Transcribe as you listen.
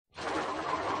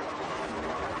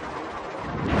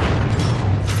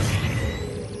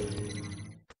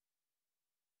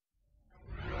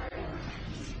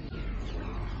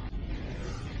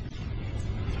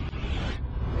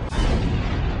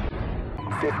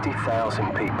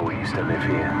50,000 people used to live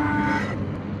here.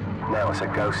 Now it's a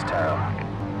ghost town.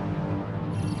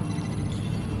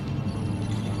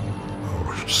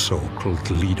 Our so-called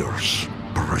leaders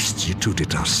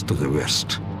prostituted us to the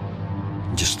West,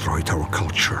 destroyed our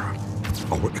culture,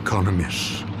 our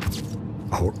economies,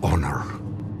 our honor.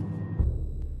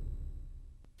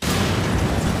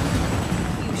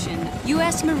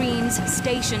 U.S. Marines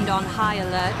stationed on high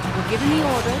alert were given the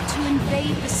order to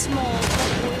invade the small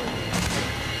but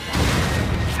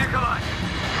Nikolai!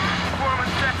 Form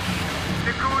check.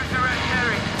 The crews are at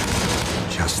Harry.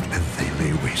 Just as they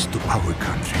lay waste to our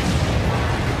country,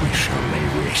 we shall lay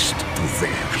waste to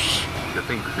theirs. You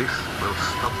think this will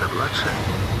stop the bloodshed?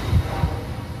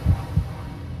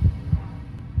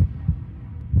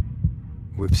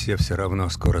 Вы все равно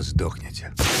скоро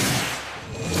сдохнете.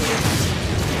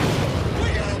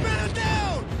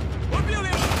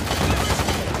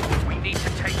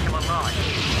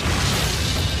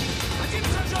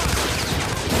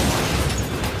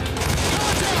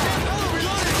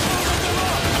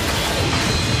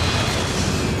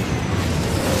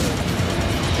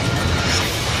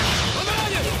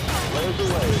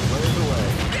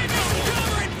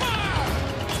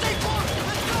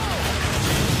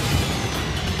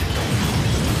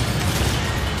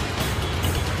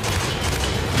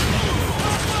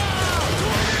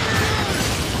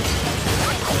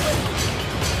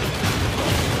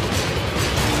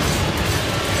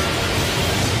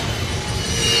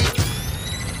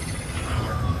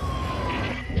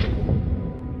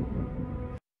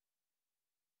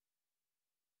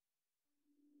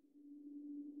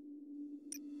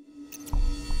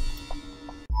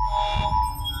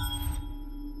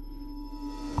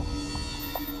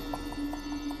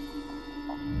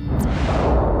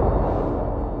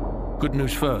 Good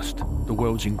news first, the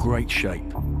world's in great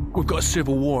shape. We've got a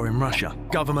civil war in Russia,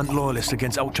 government loyalists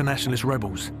against ultranationalist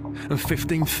rebels, and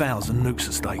 15,000 nukes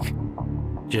at stake.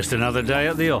 Just another day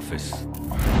at the office.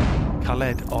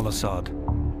 Khaled al-Assad,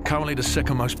 currently the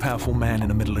second most powerful man in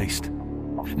the Middle East.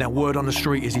 Now word on the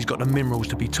street is he's got the minerals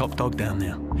to be top dog down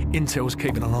there. Intel's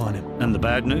keeping an eye on him. And the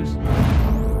bad news?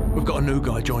 We've got a new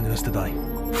guy joining us today,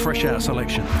 fresh out of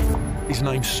selection. His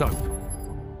name's Soap.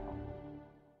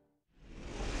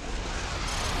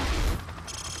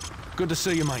 Good to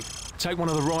see you, mate. Take one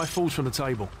of the rifles from the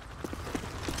table.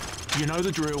 You know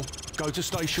the drill. Go to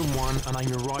Station 1 and aim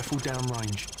your rifle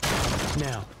downrange.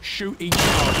 Now, shoot each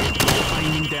target while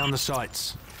aiming down the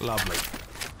sights. Lovely.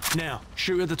 Now,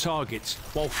 shoot at the targets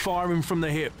while firing from the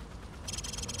hip.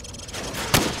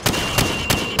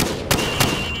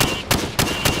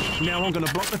 Now I'm going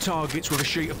to block the targets with a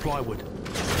sheet of plywood.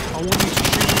 I want you to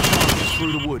shoot the targets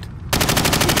through the wood.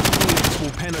 Bullets will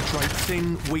penetrate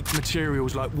thin, weak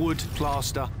materials like wood,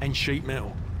 plaster, and sheet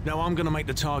metal. Now I'm going to make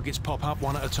the targets pop up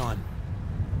one at a time.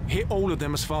 Hit all of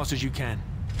them as fast as you can.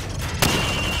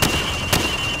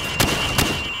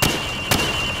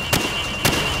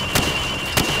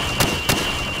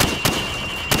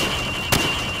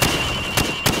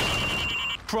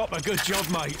 Proper good job,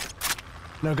 mate.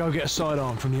 Now go get a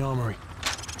sidearm from the armory.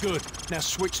 Good. Now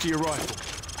switch to your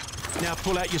rifle. Now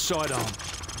pull out your sidearm.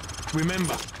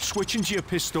 Remember, switching to your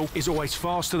pistol is always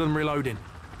faster than reloading.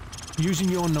 Using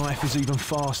your knife is even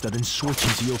faster than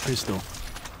switching to your pistol.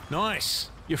 Nice.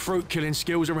 Your fruit-killing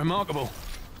skills are remarkable.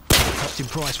 Captain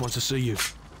Price wants to see you.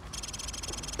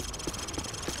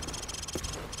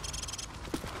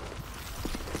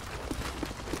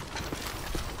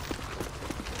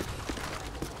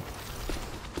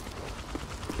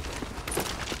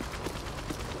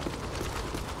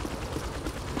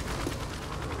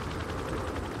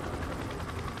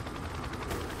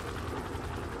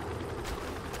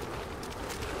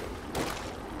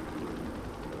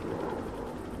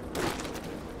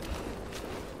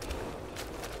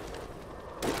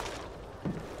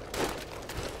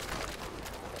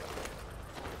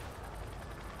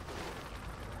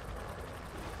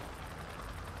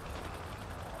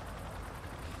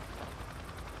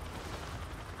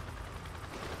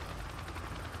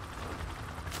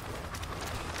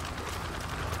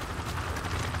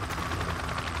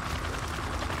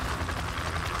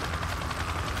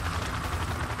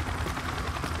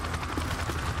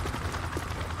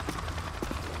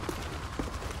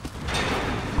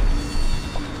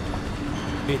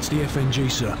 It's the F.N.G,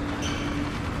 sir.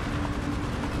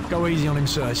 Go easy on him,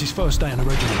 sir. It's his first day in the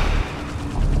regiment.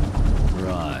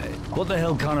 Right. What the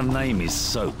hell kind of name is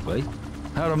Soap, eh?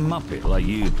 How'd a muppet like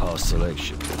you pass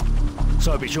selection?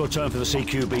 Soap, it's your turn for the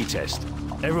CQB test.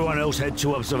 Everyone else head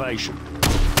to observation.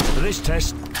 For this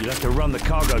test, you'll have to run the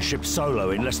cargo ship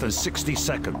solo in less than 60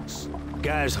 seconds.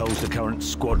 Gaz holds the current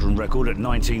squadron record at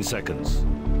 19 seconds.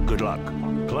 good luck.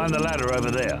 Climb the ladder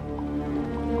over there.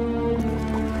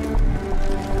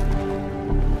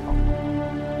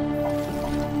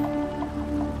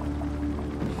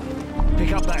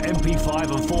 Pick up that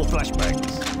MP5 and 4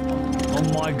 flashbangs.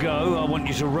 On my go, I want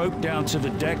you to rope down to the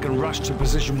deck and rush to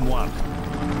position 1.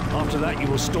 After that, you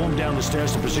will storm down the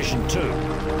stairs to position 2.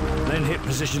 Then hit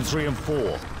position 3 and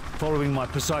 4, following my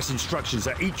precise instructions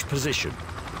at each position.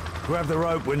 Grab the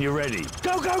rope when you're ready.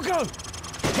 Go, go, go!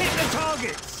 Hit the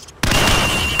targets!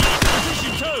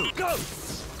 Position 2, go!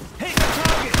 Hit the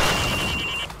targets!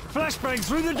 Flashbang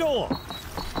through the door!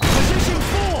 Position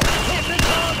 4, hit the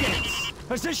targets!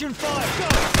 Position 5, go!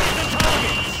 Hit the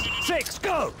targets! 6,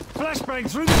 go! Flashbang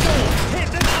through the door!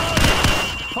 Hit the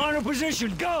targets! Final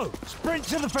position, go! Sprint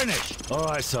to the finish! All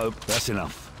right, Soap, that's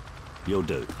enough. You'll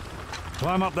do.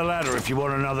 Climb up the ladder if you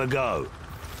want another go.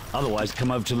 Otherwise,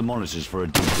 come over to the monitors for a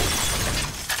debrief.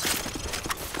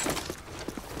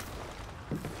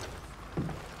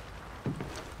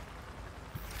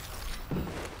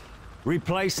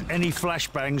 Replace any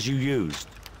flashbangs you used.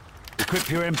 Equip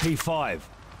your MP5.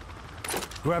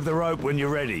 Grab the rope when you're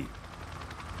ready.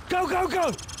 Go, go,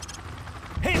 go!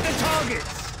 Hit the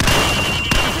targets!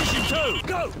 Position 2,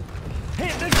 go!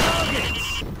 Hit the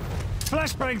targets!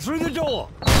 Flashbang through the door!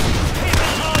 Hit the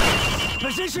targets!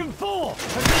 Position 4!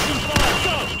 Position 5,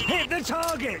 go! Hit the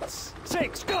targets!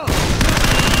 6, go!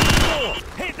 4,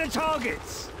 hit the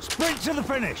targets! Sprint to the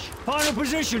finish! Final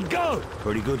position, go!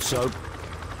 Pretty good, Soap,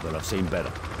 but I've seen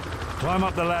better. Climb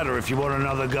up the ladder if you want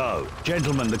another go.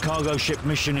 Gentlemen, the cargo ship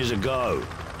mission is a go.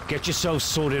 Get yourselves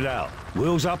sorted out.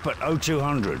 Wheels up at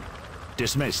 0200.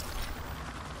 Dismissed.